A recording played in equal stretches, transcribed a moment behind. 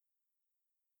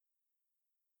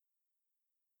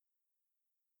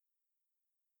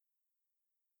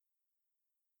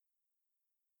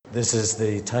This is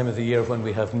the time of the year when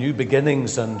we have new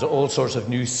beginnings and all sorts of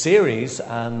new series,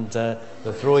 and the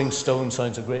Throwing Stone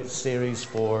sounds a great series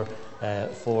for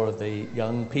the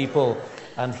young people.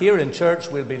 And here in church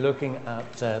we'll be looking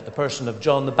at the person of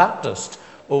John the Baptist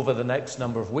over the next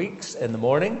number of weeks in the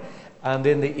morning, and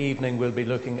in the evening we'll be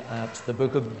looking at the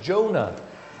book of Jonah.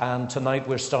 And tonight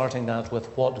we're starting that with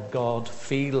What God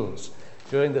Feels.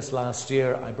 During this last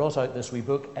year I brought out this wee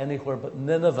book, Anywhere But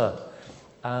Nineveh.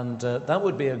 And that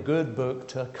would be a good book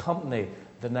to accompany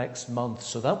the next month.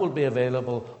 So that will be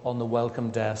available on the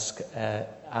welcome desk,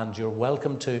 and you're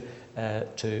welcome to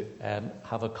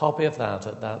have a copy of that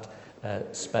at that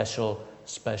special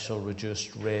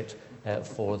reduced rate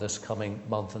for this coming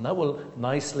month. And that will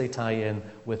nicely tie in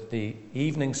with the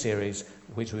evening series,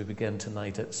 which we begin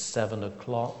tonight at 7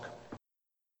 o'clock.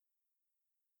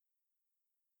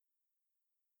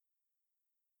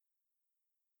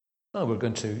 Now we're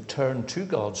going to turn to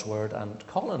God's Word, and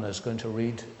Colin is going to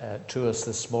read to us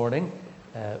this morning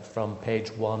from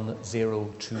page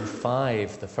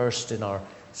 1025, the first in our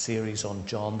series on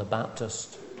John the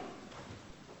Baptist.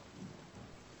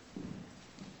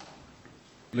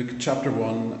 Luke chapter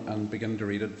 1 and begin to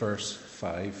read at verse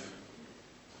 5.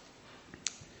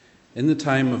 In the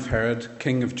time of Herod,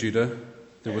 king of Judah,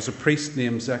 there was a priest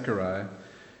named Zechariah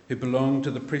who belonged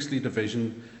to the priestly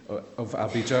division of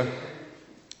Abijah.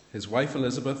 His wife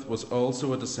Elizabeth was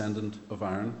also a descendant of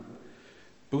Aaron.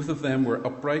 Both of them were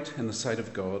upright in the sight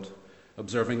of God,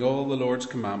 observing all the Lord's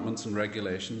commandments and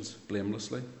regulations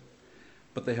blamelessly.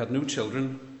 But they had no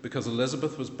children, because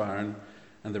Elizabeth was barren,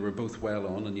 and they were both well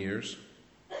on in years.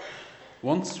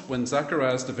 Once, when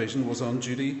Zechariah's division was on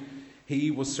duty,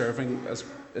 he was serving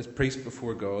as priest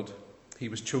before God. He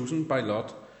was chosen by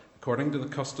lot, according to the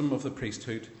custom of the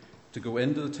priesthood, to go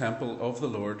into the temple of the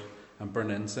Lord and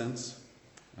burn incense.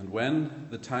 And when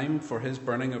the time for his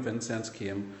burning of incense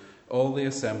came, all the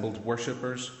assembled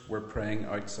worshippers were praying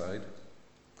outside.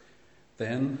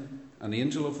 Then an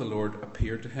angel of the Lord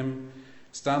appeared to him,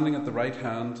 standing at the right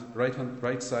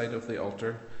side of the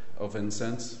altar of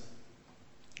incense.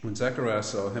 When Zechariah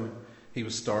saw him, he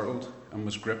was startled and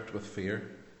was gripped with fear.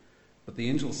 But the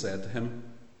angel said to him,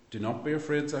 "Do not be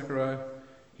afraid, Zechariah.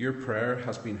 Your prayer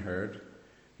has been heard.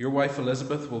 Your wife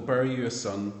Elizabeth will bear you a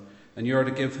son, and you are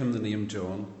to give him the name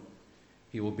John.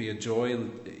 He will be a joy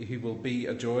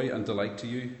and delight to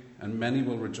you, and many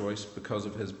will rejoice because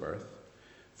of his birth,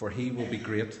 for he will be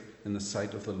great in the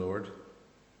sight of the Lord.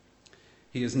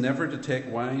 He is never to take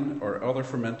wine or other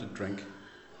fermented drink,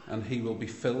 and he will be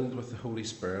filled with the Holy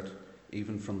Spirit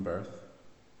even from birth.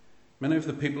 Many of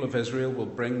the people of Israel will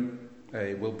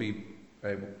be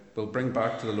brought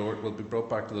back to the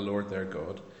Lord their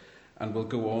God, and will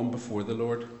go on before the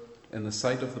Lord in the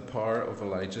sight of the power of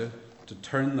Elijah, to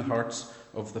turn the hearts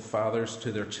of the fathers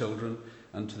to their children,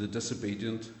 and to the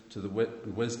disobedient to the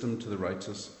wisdom to the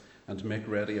righteous, and to make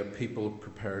ready a people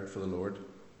prepared for the Lord."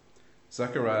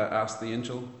 Zechariah asked the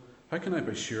angel, "How can I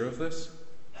be sure of this?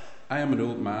 I am an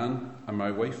old man, and my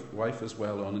wife is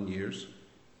well on in years."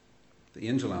 The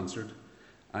angel answered,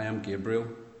 "I am Gabriel.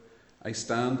 I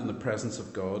stand in the presence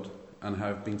of God, and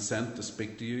have been sent to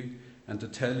speak to you and to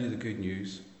tell you the good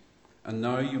news. And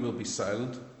now you will be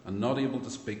silent and not able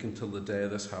to speak until the day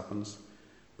this happens,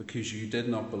 because you did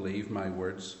not believe my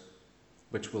words,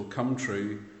 which will come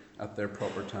true at their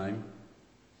proper time."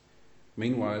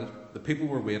 Meanwhile, the people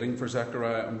were waiting for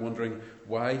Zechariah and wondering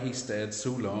why he stayed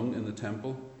so long in the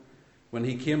temple. When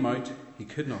he came out, he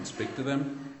could not speak to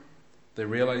them. They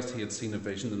realized he had seen a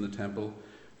vision in the temple,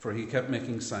 for he kept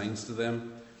making signs to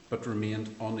them, but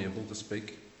remained unable to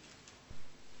speak.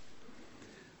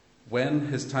 When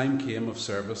his time came of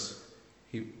service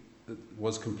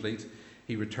was complete,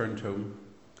 he returned home.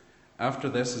 After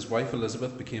this, his wife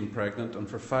Elizabeth became pregnant, and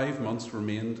for 5 months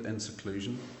remained in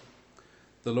seclusion.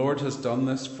 "The Lord has done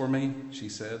this for me," she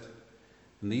said.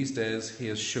 "In these days he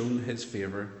has shown his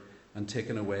favour and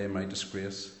taken away my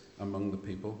disgrace among the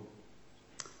people."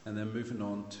 And then moving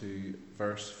on to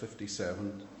verse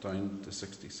 57 down to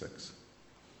 66.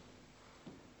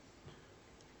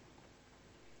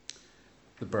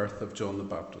 The birth of John the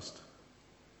Baptist.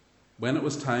 When it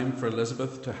was time for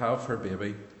Elizabeth to have her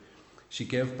baby, she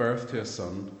gave birth to a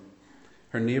son.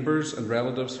 Her neighbours and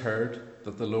relatives heard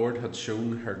that the Lord had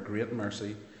shown her great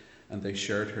mercy, and they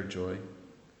shared her joy.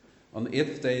 On the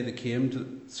 8th day they came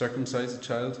to circumcise the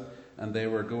child, and they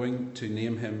were going to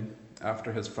name him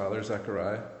after his father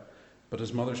Zechariah. But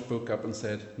his mother spoke up and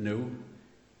said, "No,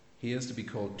 he is to be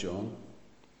called John."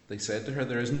 They said to her,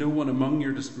 "There is no one among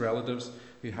your relatives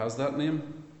who has that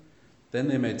name." Then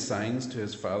they made signs to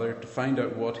his father to find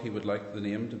out what he would like the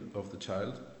name of the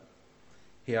child.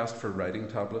 He asked for a writing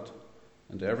tablet,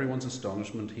 And to everyone's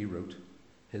astonishment, he wrote,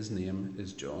 "His name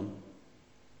is John."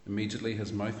 Immediately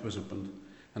his mouth was opened,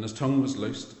 and his tongue was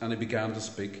loosed, and he began to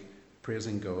speak,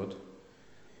 praising God.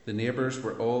 The neighbours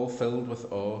were all filled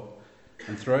with awe,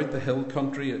 and throughout the hill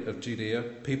country of Judea,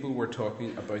 people were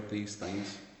talking about these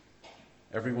things.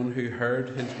 Everyone who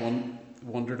heard him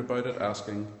wondered about it,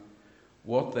 asking,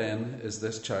 "What then is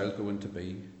this child going to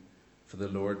be?" For the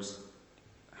Lord's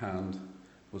hand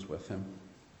was with him.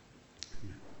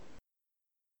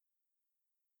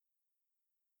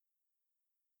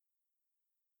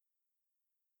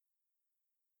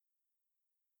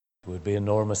 It would be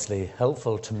enormously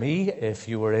helpful to me if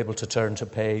you were able to turn to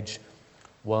page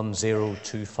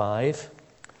 1025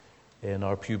 in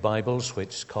our Pew Bibles,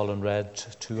 which Colin read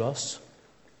to us.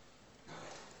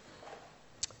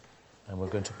 And we're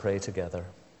going to pray together.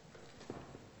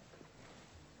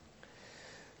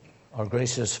 Our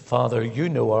gracious Father, you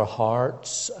know our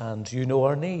hearts and you know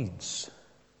our needs.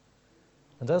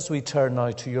 And as we turn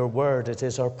now to your word, it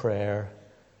is our prayer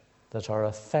that our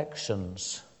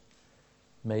affections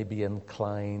may be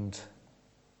inclined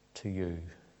to you.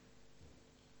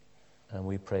 And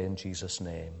we pray in Jesus'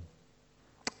 name.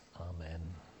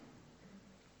 Amen.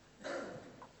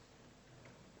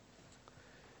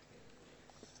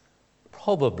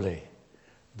 Probably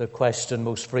the question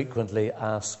most frequently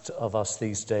asked of us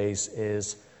these days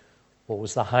is, what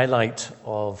was the highlight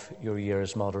of your year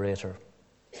as moderator?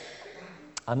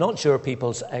 I'm not sure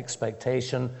people's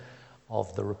expectation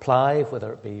of the reply,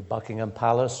 whether it be Buckingham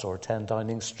Palace or 10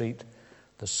 Downing Street,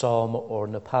 the Somme or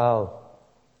Nepal.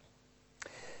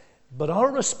 But our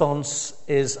response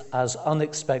is as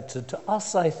unexpected to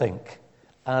us, I think,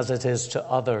 as it is to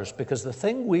others, because the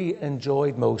thing we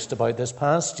enjoyed most about this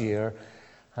past year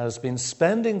has been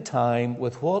spending time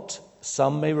with what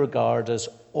some may regard as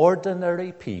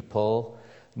ordinary people,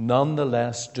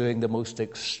 nonetheless doing the most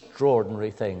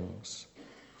extraordinary things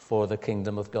for the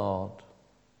kingdom of God.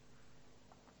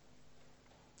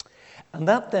 And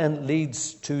that then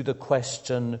leads to the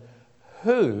question,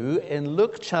 who in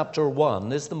Luke chapter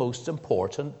 1 is the most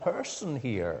important person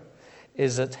here?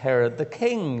 Is it Herod the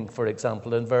king, for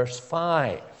example, in verse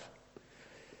 5?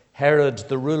 Herod,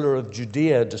 the ruler of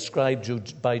Judea,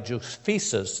 described by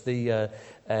Josephus, the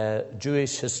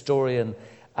Jewish historian,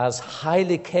 as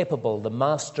highly capable, the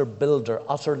master builder,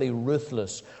 utterly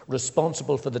ruthless,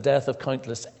 responsible for the death of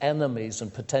countless enemies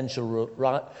and potential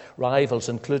rivals,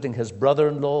 including his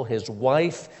brother-in-law, his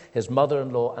wife, his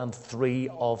mother-in-law, and 3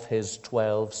 of his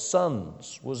 12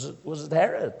 sons. Was it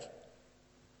Herod?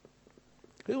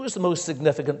 Who was the most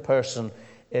significant person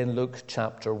in Luke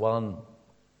chapter 1?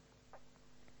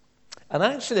 And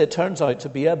actually it turns out to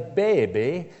be a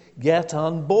baby yet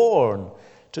unborn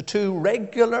to 2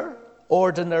 regular,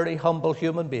 ordinary, humble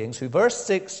human beings who, verse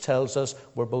 6 tells us,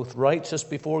 were both righteous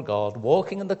before God,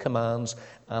 walking in the commands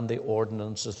and the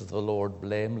ordinances of the Lord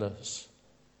blameless.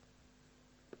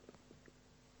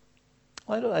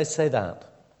 Why do I say that?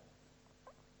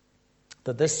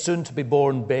 That this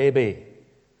soon-to-be-born baby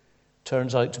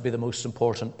turns out to be the most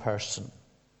important person.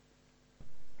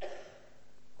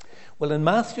 Well, in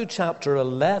Matthew chapter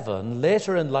 11,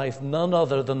 later in life, none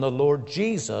other than the Lord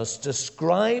Jesus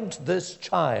described this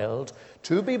child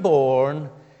to be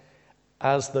born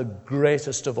as the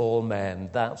greatest of all men.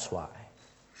 That's why.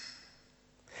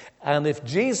 And if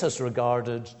Jesus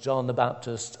regarded John the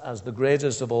Baptist as the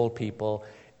greatest of all people,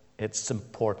 it's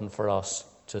important for us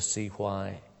to see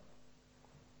why.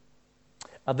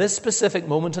 At this specific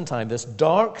moment in time, this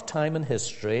dark time in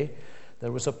history,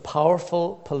 there was a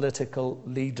powerful political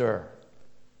leader.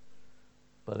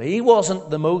 But he wasn't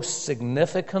the most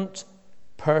significant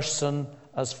person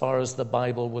as far as the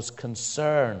Bible was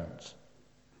concerned.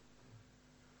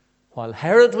 While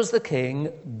Herod was the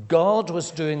king, God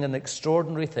was doing an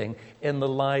extraordinary thing in the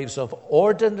lives of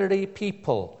ordinary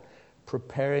people,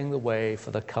 preparing the way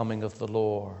for the coming of the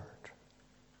Lord. I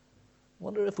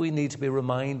wonder if we need to be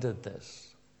reminded this.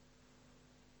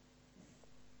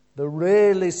 The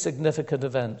really significant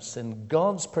events in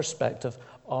God's perspective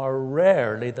are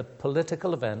rarely the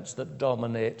political events that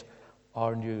dominate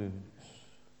our news.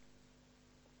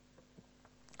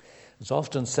 It's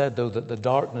often said, though, that the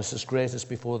darkness is greatest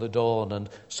before the dawn, and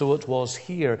so it was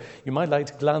here. You might like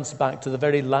to glance back to the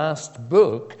very last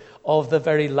book of the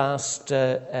very last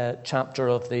chapter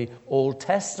of the Old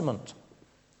Testament,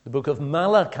 the book of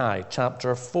Malachi,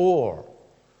 chapter 4.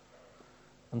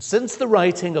 And since the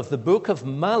writing of the book of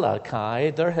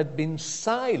Malachi, there had been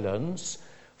silence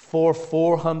for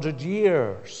 400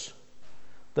 years.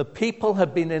 The people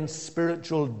had been in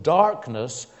spiritual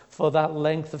darkness for that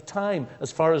length of time.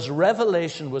 As far as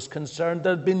revelation was concerned,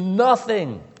 there had been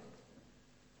nothing.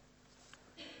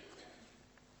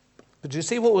 But you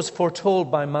see what was foretold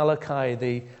by Malachi,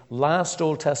 the last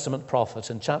Old Testament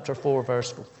prophet, in chapter 4,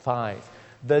 verse 5.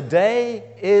 The day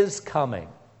is coming.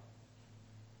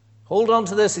 Hold on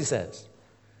to this, he says.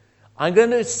 I'm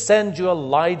going to send you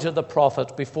Elijah the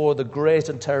prophet before the great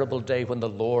and terrible day when the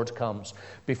Lord comes.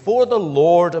 Before the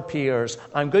Lord appears,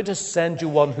 I'm going to send you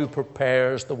one who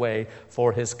prepares the way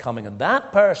for his coming. And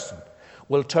that person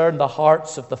will turn the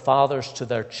hearts of the fathers to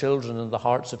their children and the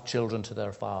hearts of children to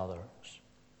their fathers.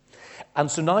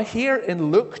 And so now here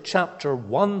in Luke chapter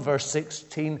 1, verse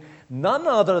 16, none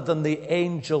other than the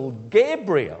angel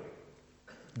Gabriel,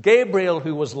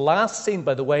 who was last seen,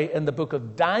 by the way, in the book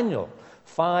of Daniel,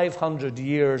 500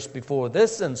 years before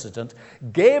this incident,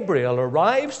 Gabriel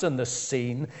arrives on the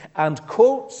scene and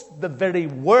quotes the very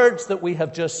words that we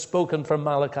have just spoken from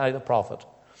Malachi the prophet.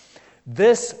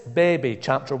 This baby,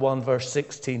 chapter 1, verse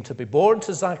 16, to be born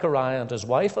to Zechariah and his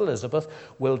wife Elizabeth,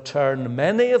 will turn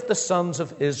many of the sons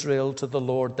of Israel to the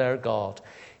Lord their God.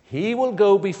 He will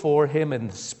go before him in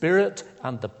the spirit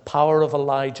and the power of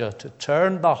Elijah to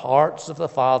turn the hearts of the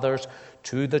fathers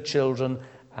to the children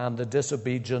and the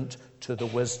disobedient to the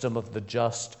wisdom of the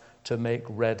just, to make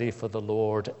ready for the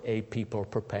Lord a people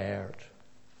prepared.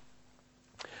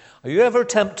 Are you ever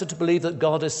tempted to believe that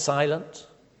God is silent?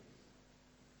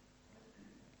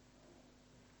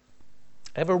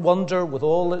 Ever wonder, with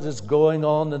all that is going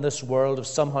on in this world, if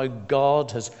somehow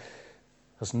God has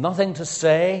nothing to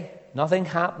say, nothing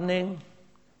happening?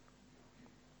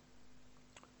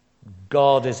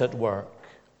 God is at work,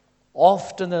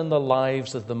 often in the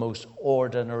lives of the most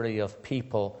ordinary of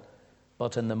people,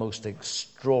 but in the most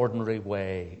extraordinary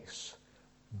ways.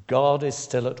 God is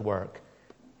still at work.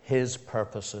 His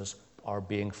purposes are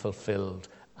being fulfilled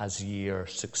as year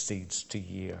succeeds to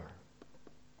year.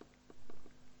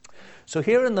 So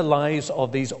here in the lives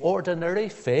of these ordinary,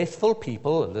 faithful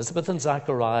people, Elizabeth and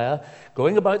Zechariah,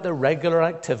 going about their regular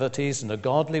activities in a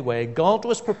godly way, God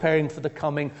was preparing for the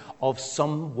coming of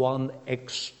someone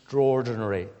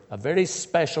extraordinary, a very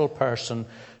special person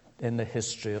in the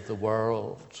history of the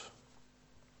world.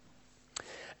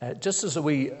 Just as a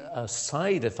wee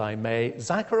aside, if I may,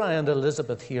 Zechariah and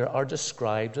Elizabeth here are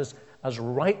described as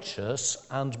righteous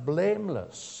and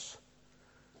blameless.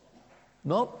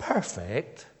 Not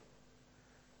perfect,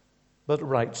 but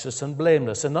righteous and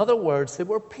blameless. In other words, they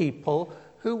were people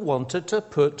who wanted to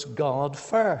put God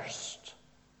first.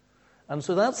 And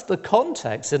so that's the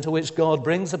context into which God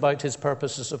brings about his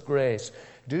purposes of grace.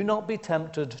 Do not be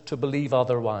tempted to believe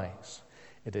otherwise.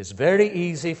 It is very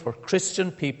easy for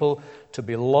Christian people to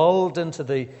be lulled into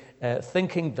the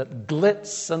thinking that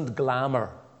glitz and glamour,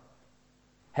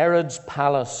 Herod's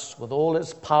palace, with all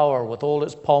its power, with all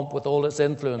its pomp, with all its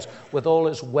influence, with all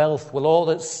its wealth, with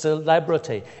all its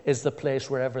celebrity, is the place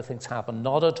where everything's happened.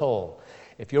 Not at all.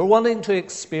 If you're wanting to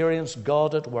experience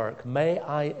God at work, may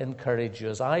I encourage you,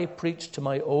 as I preach to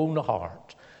my own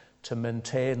heart, to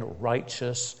maintain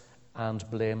righteous and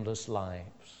blameless lives.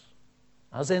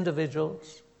 As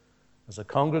individuals, as a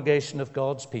congregation of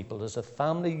God's people, as a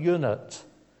family unit,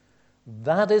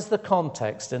 that is the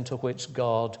context into which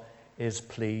God is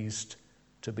pleased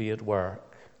to be at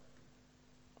work.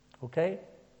 Okay?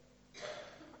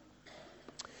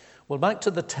 Well, back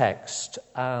to the text,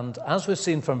 and as we've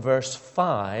seen from verse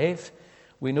 5,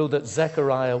 we know that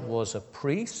Zechariah was a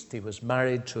priest. He was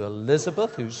married to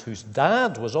Elizabeth, whose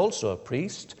dad was also a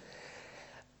priest.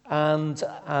 And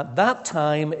at that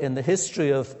time in the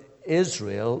history of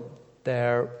Israel,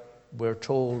 there, we're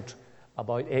told,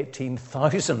 about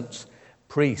 18,000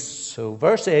 priests. So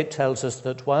verse 8 tells us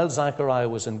that while Zechariah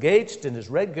was engaged in his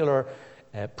regular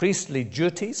priestly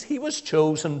duties, he was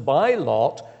chosen by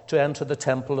lot to enter the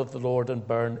temple of the Lord and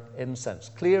burn incense.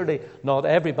 Clearly, not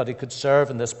everybody could serve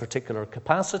in this particular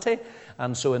capacity,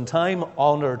 and so in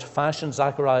time-honored fashion,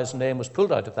 Zechariah's name was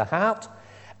pulled out of the hat,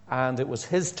 and it was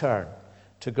his turn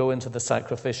to go into the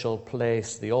sacrificial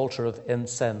place, the altar of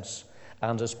incense,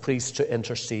 and as priest to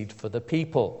intercede for the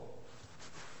people.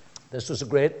 This was a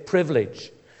great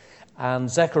privilege, and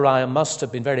Zechariah must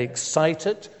have been very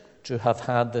excited to have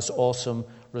had this awesome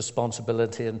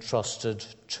responsibility entrusted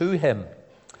to him.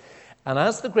 And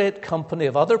as the great company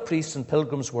of other priests and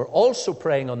pilgrims were also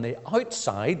praying on the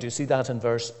outside, you see that in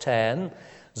verse 10,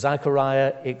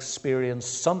 Zechariah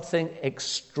experienced something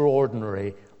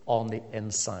extraordinary on the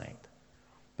inside.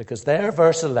 Because there,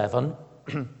 verse 11,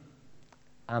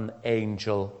 an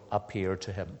angel appeared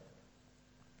to him.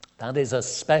 That is a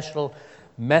special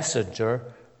messenger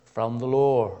from the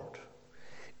Lord.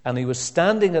 And he was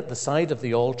standing at the side of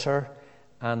the altar,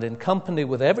 and in company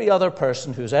with every other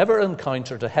person who's ever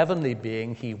encountered a heavenly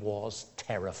being, he was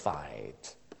terrified.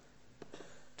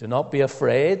 Do not be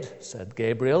afraid, said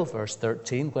Gabriel, verse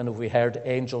 13. When have we heard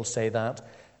angels say that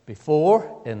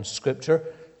before in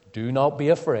Scripture? Do not be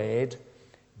afraid.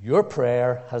 Your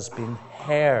prayer has been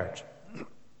heard.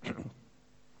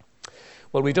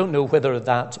 Well, we don't know whether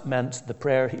that meant the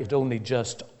prayer he had only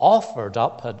just offered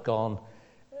up had gone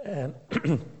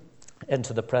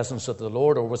into the presence of the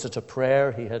Lord, or was it a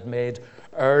prayer he had made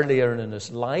earlier in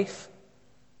his life?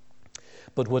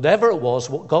 But whatever it was,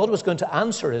 God was going to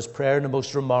answer his prayer in a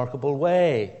most remarkable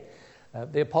way.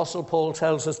 The Apostle Paul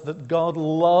tells us that God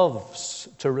loves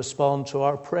to respond to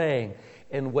our praying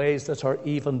in ways that are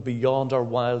even beyond our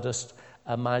wildest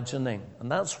imagining.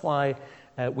 And that's why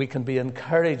we can be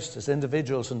encouraged as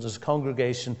individuals and as a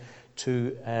congregation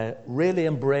to really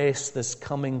embrace this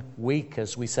coming week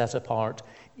as we set apart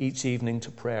each evening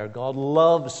to prayer. God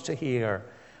loves to hear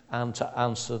and to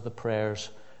answer the prayers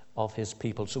of his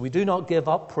people. So we do not give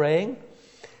up praying,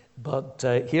 but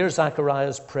here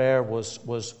Zechariah's prayer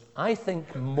was, I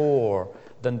think, more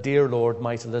than, "Dear Lord,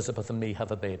 might Elizabeth and me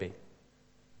have a baby."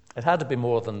 It had to be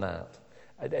more than that.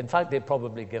 In fact, they'd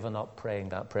probably given up praying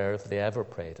that prayer if they ever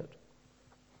prayed it.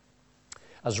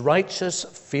 As righteous,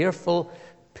 faithful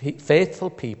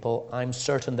people, I'm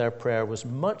certain their prayer was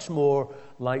much more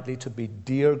likely to be,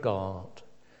 "Dear God,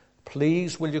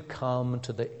 please will you come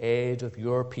to the aid of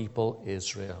your people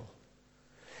Israel.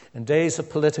 In days of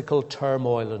political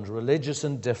turmoil and religious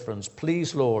indifference,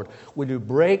 please, Lord, will you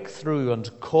break through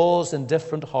and cause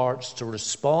indifferent hearts to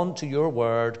respond to your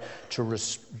word, to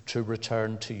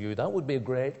return to you." That would be a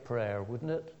great prayer,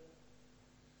 wouldn't it?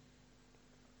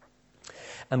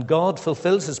 And God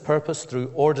fulfills his purpose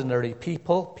through ordinary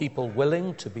people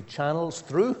willing to be channels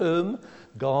through whom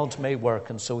God may work.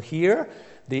 And so here,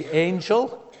 the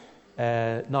angel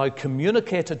now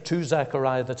communicated to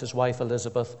Zechariah that his wife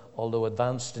Elizabeth, although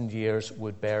advanced in years,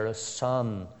 would bear a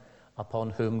son upon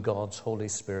whom God's Holy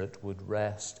Spirit would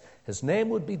rest. His name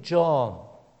would be John.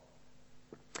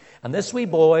 And this wee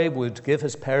boy would give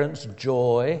his parents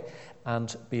joy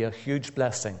and be a huge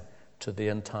blessing to the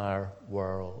entire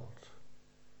world.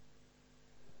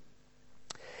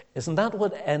 Isn't that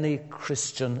what any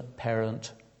Christian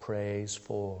parent prays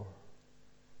for?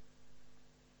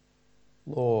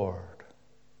 Lord,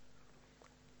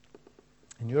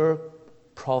 in your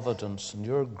providence and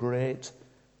your great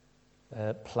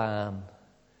plan,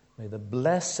 may the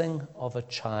blessing of a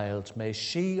child, may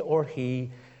she or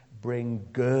he bring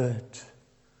good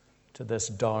to this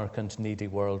dark and needy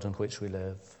world in which we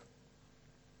live.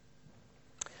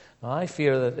 Now, I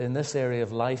fear that in this area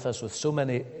of life, as with so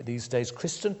many these days,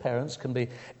 Christian parents can be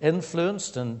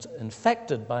influenced and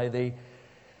infected by the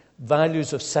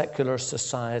values of secular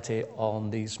society on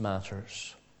these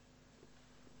matters.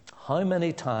 How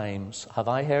many times have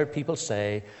I heard people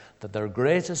say that their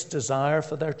greatest desire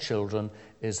for their children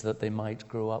is that they might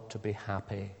grow up to be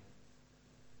happy?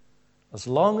 As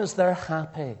long as they're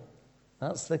happy,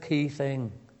 that's the key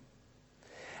thing.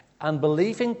 And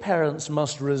believing parents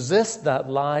must resist that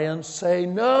lie and say,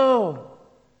 "No,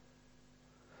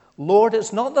 Lord,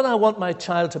 it's not that I want my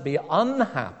child to be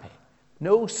unhappy.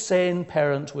 No sane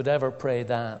parent would ever pray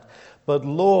that. But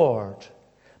Lord,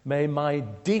 may my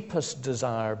deepest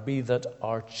desire be that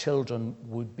our children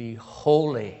would be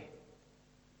holy,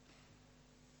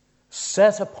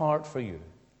 set apart for you,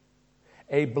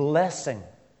 a blessing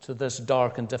to this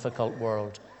dark and difficult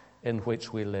world in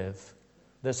which we live,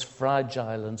 this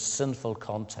fragile and sinful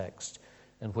context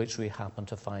in which we happen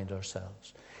to find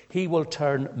ourselves." He will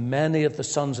turn many of the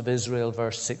sons of Israel,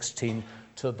 verse 16,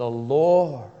 to the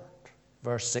Lord.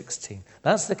 Verse 16.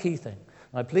 That's the key thing.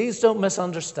 Now, please don't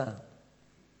misunderstand.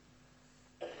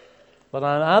 But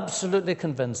I'm absolutely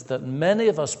convinced that many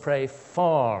of us pray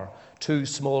far too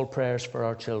small prayers for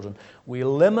our children. We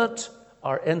limit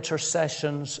our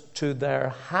intercessions to their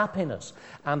happiness.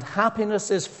 And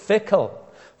happiness is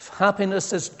fickle.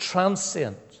 Happiness is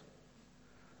transient.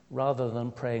 Rather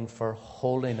than praying for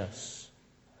holiness,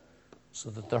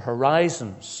 so that the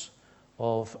horizons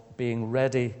of being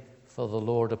ready for the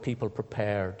Lord, a people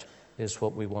prepared, is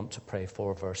what we want to pray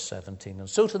for, verse 17. And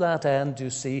so to that end, you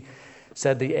see,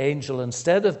 said the angel,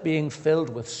 instead of being filled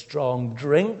with strong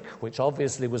drink, which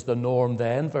obviously was the norm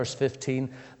then, verse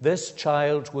 15, this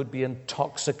child would be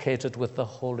intoxicated with the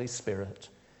Holy Spirit,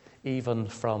 even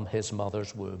from his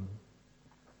mother's womb.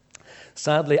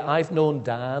 Sadly, I've known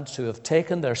dads who have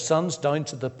taken their sons down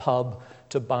to the pub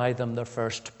to buy them their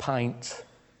first pint.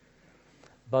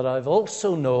 But I've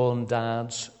also known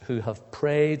dads who have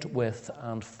prayed with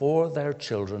and for their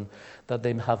children that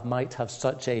they might have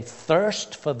such a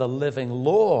thirst for the living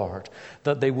Lord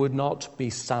that they would not be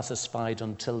satisfied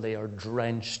until they are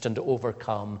drenched and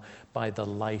overcome by the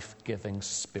life-giving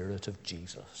Spirit of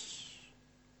Jesus.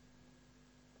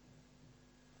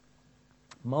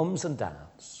 Mums and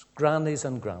dads, grannies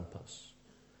and grandpas,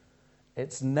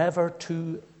 it's never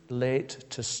too late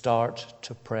to start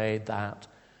to pray that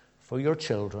for your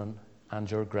children and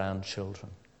your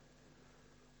grandchildren.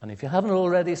 And if you haven't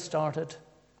already started,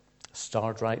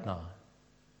 start right now.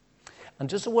 And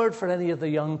just a word for any of the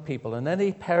young people and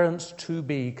any parents to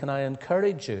be, can I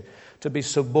encourage you to be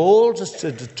so bold as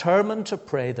to determine to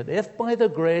pray that if by the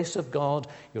grace of God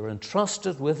you're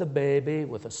entrusted with a baby,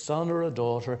 with a son or a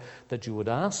daughter, that you would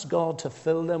ask God to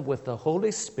fill them with the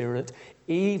Holy Spirit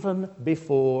even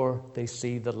before they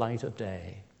see the light of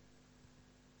day.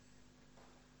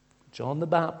 John the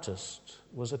Baptist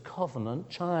was a covenant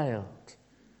child.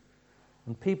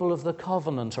 And people of the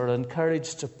covenant are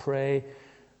encouraged to pray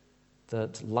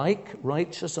that, like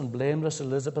righteous and blameless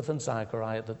Elizabeth and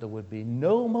Zachariah, that there would be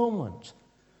no moment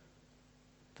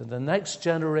that the next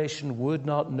generation would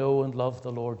not know and love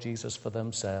the Lord Jesus for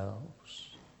themselves.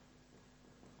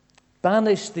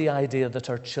 Banish the idea that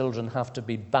our children have to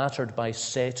be battered by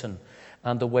Satan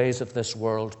and the ways of this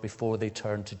world before they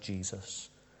turn to Jesus.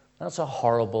 That's a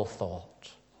horrible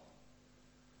thought.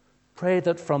 Pray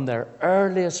that from their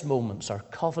earliest moments, our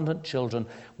covenant children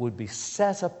would be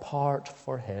set apart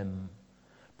for Him,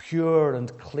 pure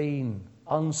and clean,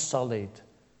 unsullied,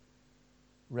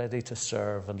 ready to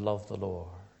serve and love the Lord.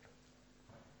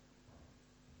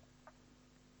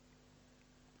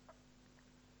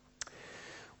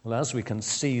 Well, as we can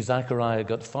see, Zachariah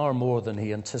got far more than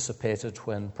he anticipated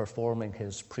when performing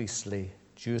his priestly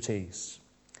duties.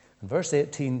 And verse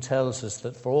 18 tells us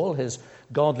that for all his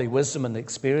godly wisdom and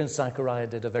experience, Zachariah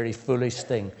did a very foolish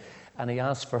thing, and he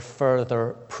asked for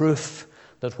further proof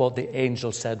that what the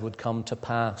angel said would come to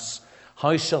pass.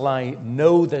 How shall I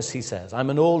know this, he says.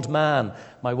 I'm an old man.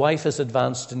 My wife is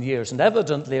advanced in years. And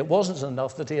evidently it wasn't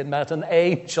enough that he had met an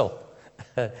angel.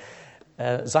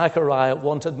 Zachariah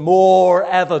wanted more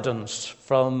evidence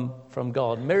from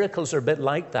God. Miracles are a bit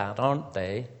like that, aren't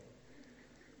they?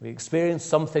 We experience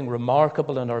something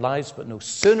remarkable in our lives, but no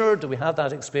sooner do we have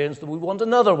that experience than we want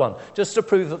another one, just to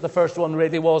prove that the first one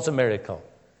really was a miracle.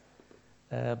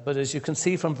 But as you can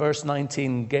see from verse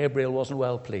 19, Gabriel wasn't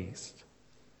well pleased.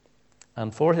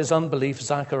 And for his unbelief,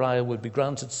 Zachariah would be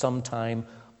granted some time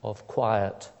of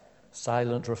quiet,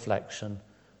 silent reflection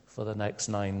for the next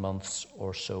 9 months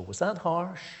or so. Was that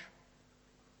harsh?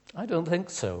 I don't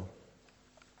think so.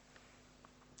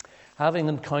 Having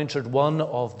encountered one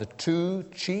of the two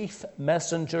chief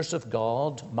messengers of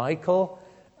God, Michael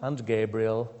and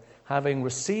Gabriel, having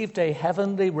received a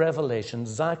heavenly revelation,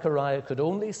 Zachariah could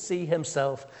only see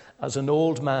himself as an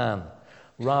old man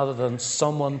rather than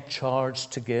someone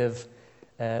charged to give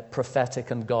prophetic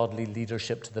and godly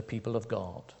leadership to the people of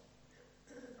God.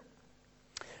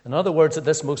 In other words, at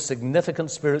this most significant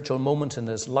spiritual moment in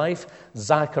his life,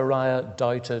 Zachariah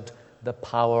doubted the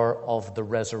power of the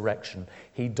resurrection.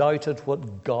 He doubted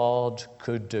what God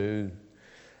could do.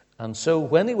 And so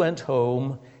when he went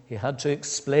home, he had to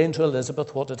explain to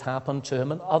Elizabeth what had happened to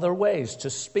him in other ways, to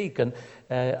speak. And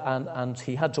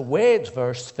he had to wait,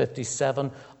 verse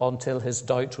 57, until his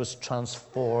doubt was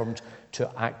transformed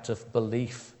to active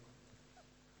belief.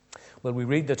 Well, we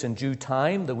read that in due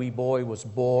time the wee boy was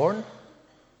born.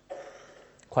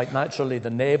 Quite naturally,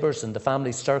 the neighbours and the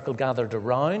family circle gathered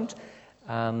around,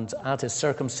 and at his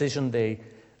circumcision they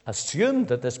assumed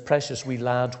that this precious wee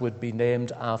lad would be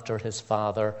named after his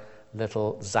father,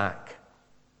 little Zach.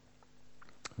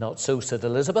 Not so, said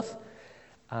Elizabeth,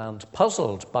 and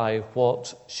puzzled by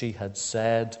what she had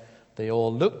said, they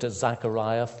all looked at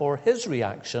Zachariah for his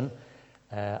reaction,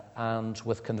 and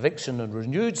with conviction and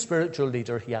renewed spiritual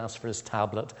leader, he asked for his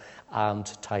tablet and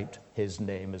typed his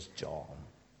name as John.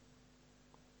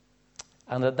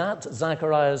 And at that,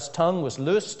 Zachariah's tongue was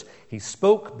loosed. He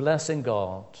spoke, blessing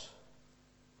God.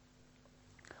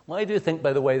 Why do you think,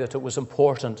 by the way, that it was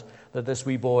important that this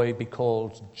wee boy be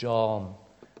called John?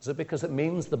 Is it because it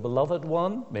means the beloved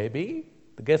one? Maybe.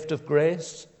 The gift of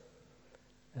grace?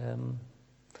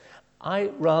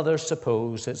 I rather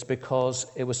suppose it's because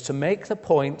it was to make the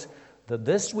point that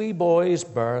this wee boy's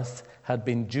birth had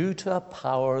been due to a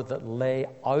power that lay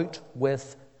out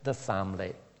with the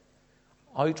family,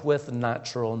 out with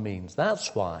natural means.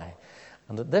 That's why.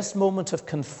 And at this moment of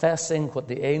confessing what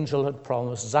the angel had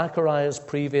promised, Zachariah's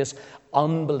previous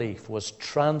unbelief was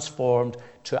transformed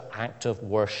to active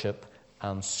worship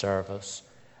and service.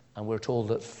 And we're told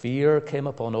that fear came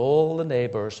upon all the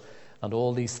neighbors, and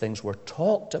all these things were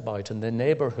talked about in the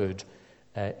neighborhood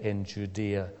in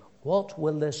Judea. What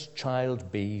will this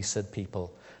child be, said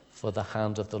people, for the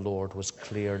hand of the Lord was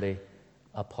clearly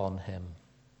upon him.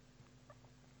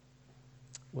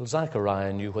 Well,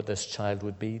 Zechariah knew what this child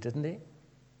would be, didn't he?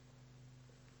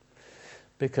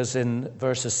 Because in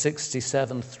verses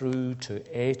 67 through to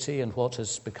 80, and what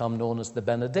has become known as the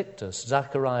Benedictus,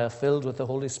 Zechariah, filled with the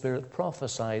Holy Spirit,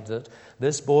 prophesied that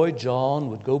this boy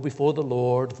John would go before the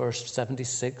Lord, verse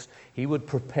 76. He would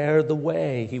prepare the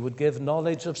way. He would give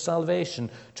knowledge of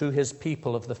salvation to his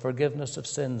people, of the forgiveness of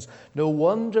sins. No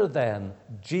wonder then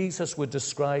Jesus would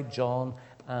describe John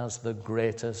as the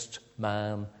greatest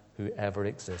man who ever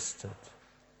existed.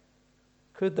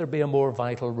 Could there be a more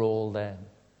vital role then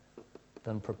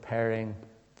than preparing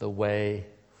the way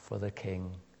for the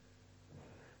King?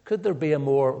 Could there be a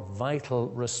more vital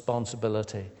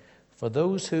responsibility for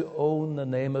those who own the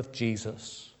name of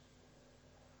Jesus,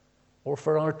 or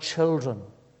for our children,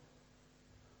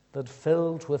 that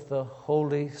filled with the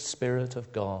Holy Spirit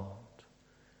of God,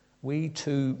 we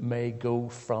too may go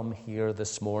from here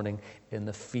this morning in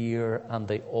the fear and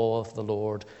the awe of the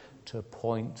Lord to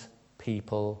point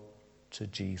people to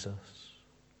Jesus?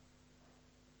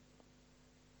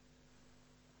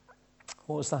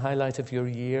 What was the highlight of your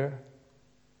year?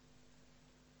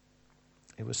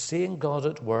 It was seeing God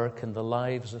at work in the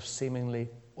lives of seemingly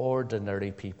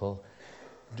ordinary people,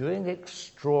 doing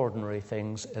extraordinary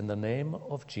things in the name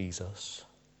of Jesus.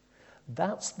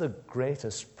 That's the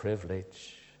greatest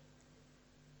privilege.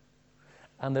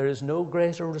 And there is no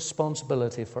greater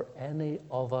responsibility for any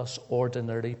of us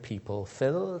ordinary people,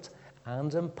 filled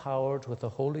and empowered with the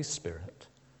Holy Spirit,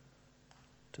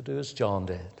 to do as John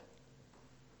did.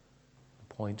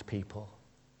 Point people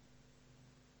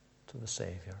to the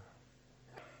Savior.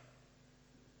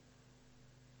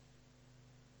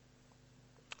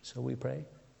 So we pray.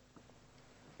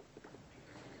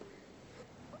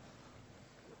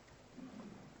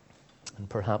 And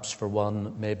perhaps for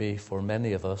one, maybe for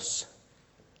many of us,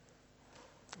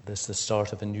 this is the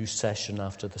start of a new session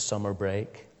after the summer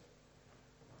break.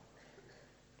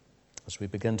 As we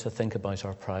begin to think about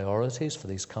our priorities for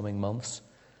these coming months,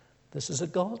 this is a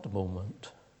God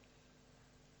moment.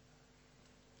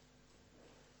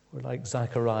 We're like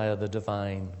Zechariah the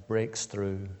divine, breaks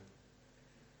through,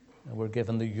 and we're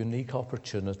given the unique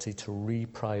opportunity to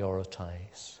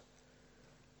reprioritize,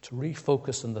 to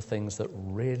refocus on the things that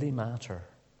really matter,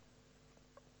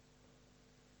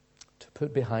 to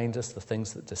put behind us the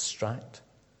things that distract,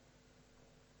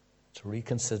 to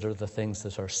reconsider the things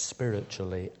that are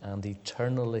spiritually and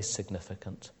eternally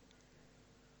significant.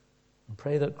 And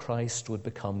pray that Christ would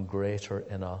become greater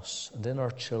in us and in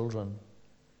our children,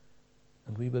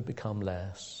 and we would become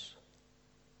less.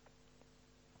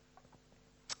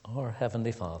 Our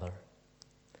Heavenly Father,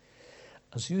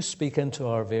 as you speak into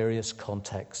our various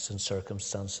contexts and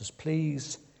circumstances,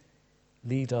 please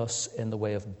lead us in the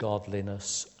way of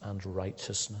godliness and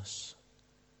righteousness,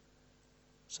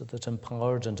 so that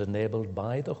empowered and enabled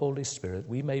by the Holy Spirit,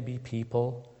 we may be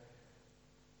people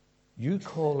you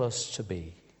call us to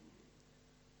be.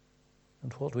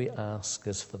 And what we ask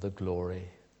is for the glory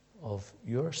of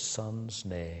your Son's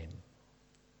name.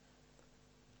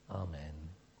 Amen.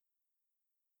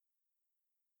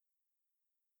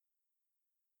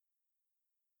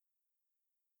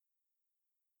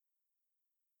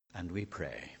 And we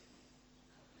pray.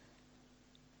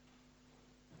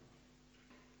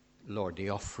 Lord, the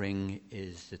offering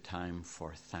is the time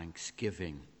for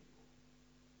thanksgiving.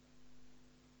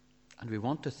 And we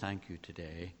want to thank you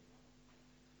today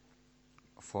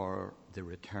for the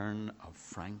return of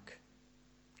Frank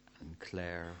and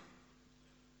Claire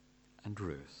and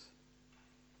Ruth.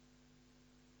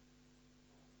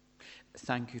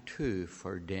 Thank you too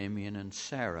for Damien and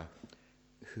Sarah,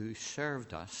 who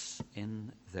served us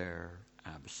in their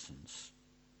absence.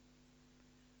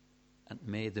 And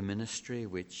may the ministry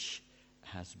which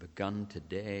has begun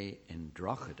today in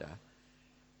Drogheda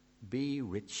be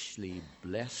richly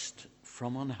blessed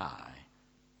from on high,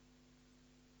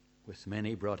 with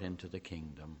many brought into the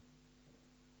kingdom,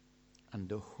 and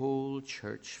the whole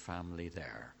church family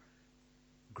there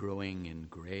growing in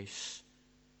grace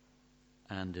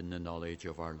and in the knowledge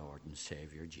of our Lord and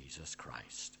Savior Jesus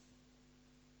Christ.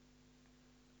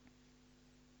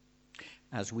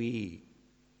 As we,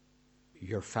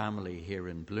 your family here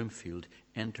in Bloomfield,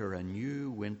 enter a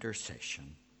new winter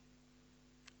session,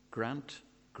 grant,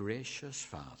 gracious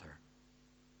Father,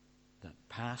 that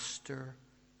pastor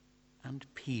and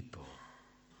people,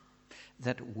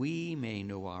 that we may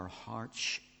know our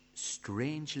hearts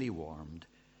strangely warmed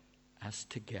as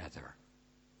together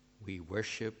we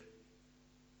worship,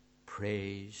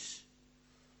 praise,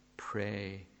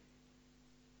 pray,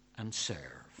 and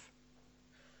serve.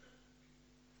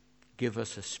 Give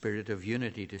us a spirit of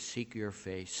unity to seek your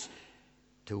face,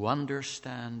 to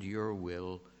understand your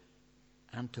will,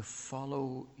 and to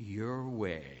follow your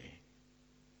way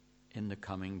in the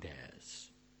coming days.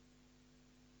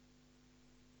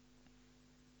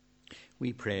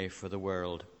 We pray for the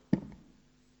world,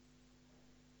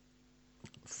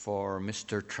 for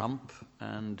Mr. Trump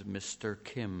and Mr.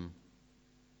 Kim.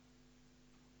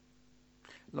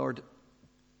 Lord,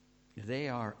 they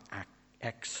are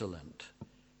excellent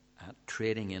at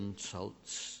trading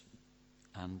insults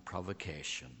and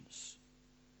provocations.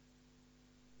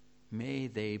 May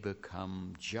they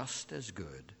become just as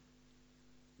good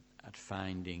at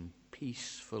finding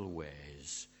peaceful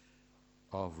ways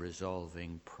of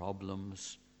resolving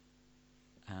problems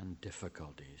and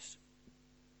difficulties.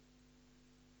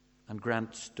 And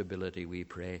grant stability, we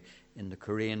pray, in the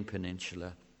Korean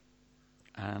Peninsula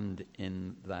and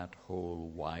in that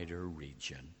whole wider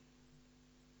region.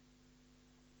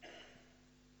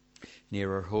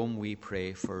 Nearer home, we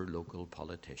pray for local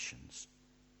politicians.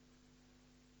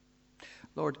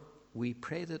 Lord, we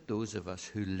pray that those of us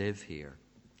who live here,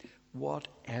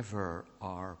 whatever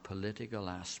our political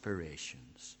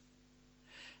aspirations,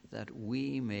 that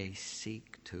we may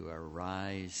seek to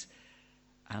arise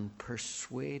and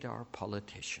persuade our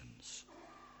politicians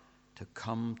to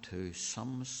come to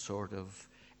some sort of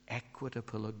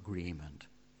equitable agreement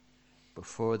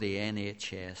before the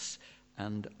NHS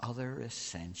and other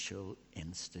essential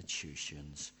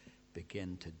institutions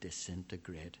begin to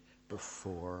disintegrate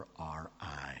before our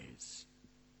eyes.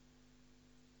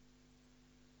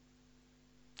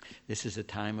 This is a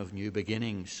time of new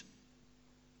beginnings.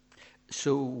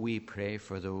 So we pray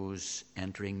for those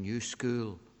entering new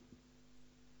school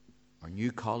or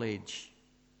new college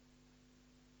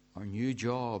or new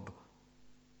job.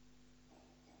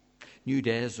 New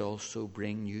days also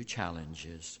bring new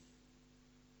challenges.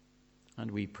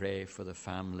 And we pray for the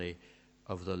family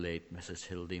of the late Mrs.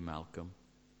 Hildy Malcolm.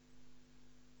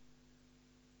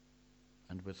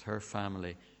 And with her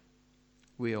family,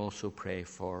 we also pray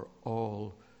for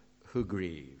all who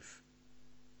grieve,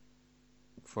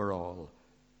 for all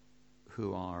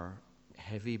who are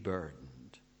heavy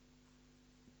burdened.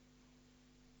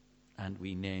 And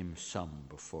we name some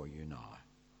before you now.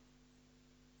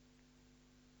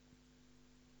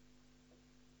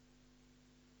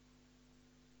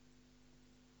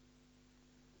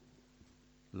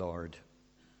 Lord,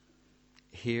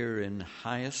 hear in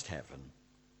highest heaven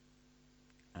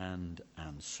and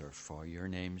answer for your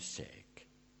name's sake.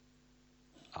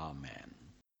 Amen.